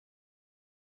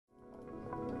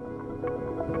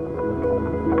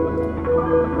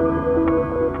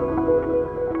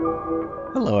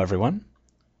everyone.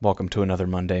 Welcome to another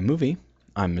Monday movie.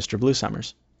 I'm Mr. Blue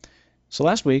Summers. So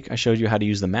last week I showed you how to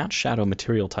use the matte shadow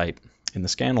material type in the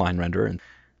scanline renderer, and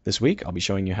this week I'll be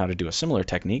showing you how to do a similar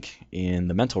technique in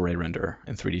the mental ray renderer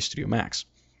in 3dsMax.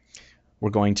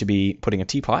 We're going to be putting a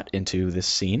teapot into this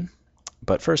scene,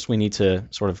 but first we need to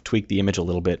sort of tweak the image a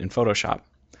little bit in Photoshop.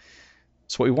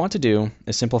 So what we want to do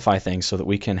is simplify things so that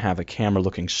we can have a camera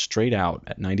looking straight out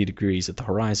at 90 degrees at the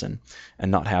horizon and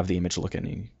not have the image look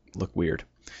weird.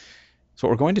 So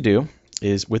what we're going to do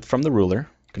is, from the ruler,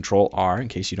 Control R in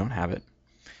case you don't have it,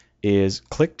 is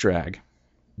click drag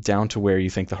down to where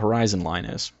you think the horizon line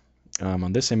is.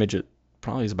 On this image it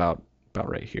probably is about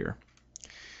right here.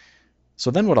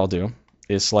 So then what I'll do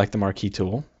is select the marquee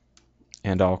tool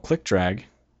and I'll click drag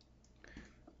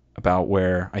about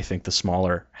where I think the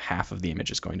smaller half of the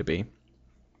image is going to be.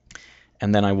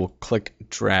 And then I will click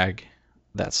drag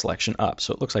that selection up.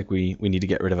 So it looks like we need to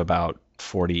get rid of about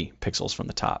 40 pixels from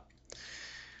the top.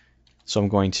 So I'm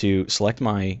going to select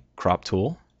my crop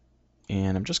tool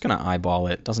and I'm just going to eyeball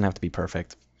it. It doesn't have to be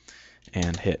perfect.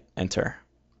 And hit enter.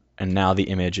 And now the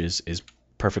image is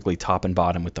perfectly top and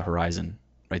bottom with the horizon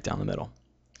right down the middle.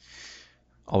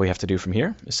 All we have to do from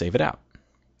here is save it out.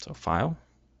 So File,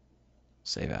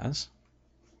 Save As.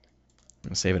 I'm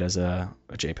going to save it as a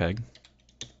JPEG.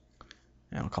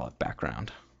 And I'll call it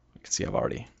background. You can see I've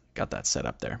already got that set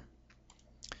up there.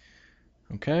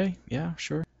 Okay, yeah,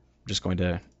 sure. I'm just going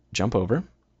to jump over.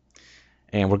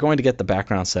 And we're going to get the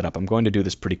background set up. I'm going to do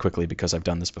this pretty quickly because I've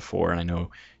done this before and I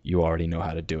know you already know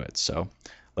how to do it. So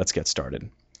let's get started.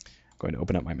 I'm going to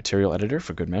open up my material editor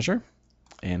for good measure.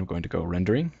 And I'm going to go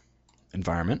Rendering,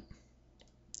 Environment,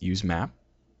 Use Map,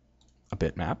 a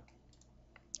bitmap.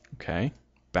 Okay,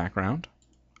 Background,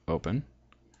 Open,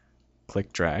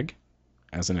 click Drag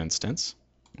as an instance.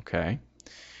 Okay,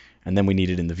 and then we need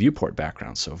it in the viewport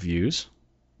background. So Views,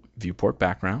 Viewport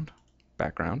Background,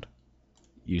 Background,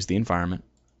 use the environment,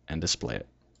 and display it.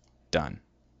 Done.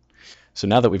 So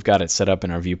now that we've got it set up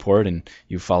in our viewport and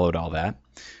you've followed all that,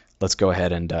 let's go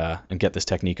ahead and get this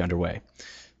technique underway.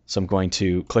 So I'm going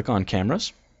to click on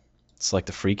Cameras, select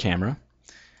a free camera,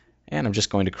 and I'm just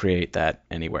going to create that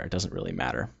anywhere. It doesn't really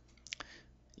matter.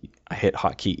 I hit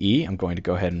hotkey E. I'm going to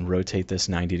go ahead and rotate this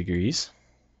 90 degrees,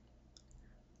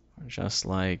 just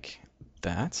like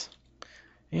that.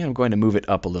 And I'm going to move it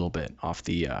up a little bit off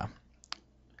the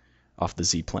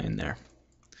Z-plane there.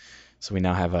 So we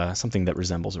now have something that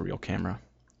resembles a real camera.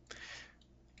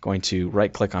 Going to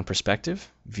right-click on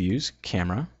Perspective, Views,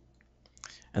 Camera,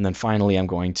 and then finally I'm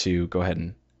going to go ahead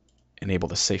and enable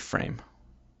the safe frame.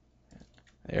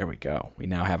 There we go. We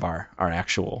now have our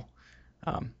actual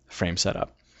frame set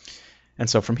up. And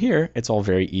so from here, it's all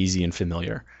very easy and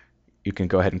familiar. You can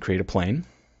go ahead and create a plane,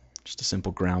 just a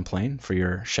simple ground plane for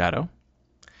your shadow.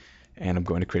 And I'm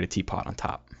going to create a teapot on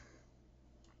top.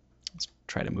 Let's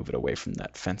try to move it away from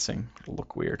that fencing. It'll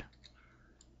look weird.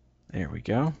 There we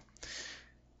go.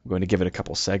 I'm going to give it a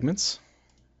couple segments,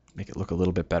 make it look a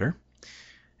little bit better.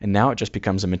 And now it just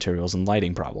becomes a materials and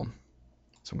lighting problem.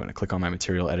 So I'm going to click on my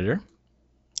material editor.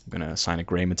 I'm going to assign a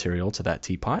gray material to that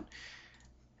teapot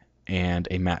and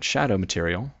a matte shadow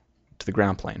material to the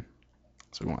ground plane.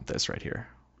 So we want this right here,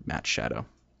 matte shadow.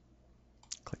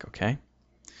 Click OK.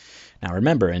 Now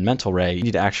remember, in Mental Ray, you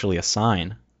need to actually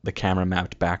assign the camera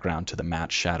mapped background to the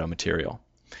matte shadow material.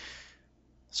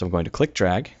 So I'm going to click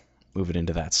drag, move it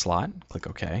into that slot, click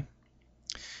OK,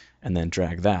 and then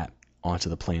drag that onto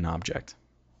the plane object.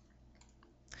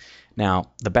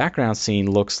 Now, the background scene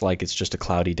looks like it's just a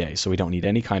cloudy day, so we don't need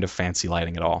any kind of fancy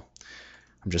lighting at all.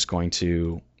 I'm just going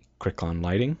to click on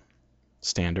Lighting,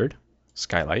 Standard,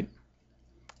 Skylight,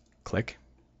 click.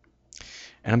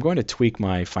 And I'm going to tweak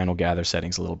my final gather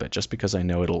settings a little bit just because I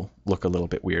know it'll look a little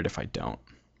bit weird if I don't.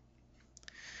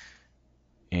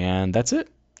 And that's it.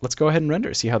 Let's go ahead and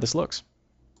render, see how this looks.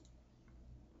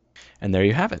 And there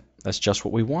you have it. That's just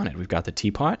what we wanted. We've got the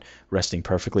teapot resting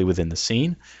perfectly within the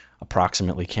scene,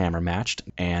 approximately camera matched,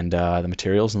 and the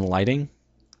materials and the lighting,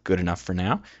 good enough for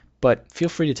now. But feel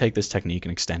free to take this technique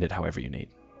and extend it however you need.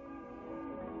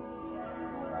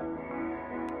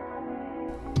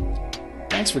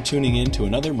 Thanks for tuning in to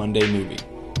another Monday movie.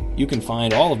 You can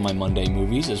find all of my Monday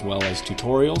movies as well as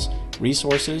tutorials,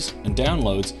 resources, and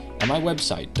downloads at my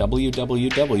website,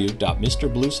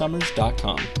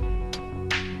 www.mrbluesummers.com.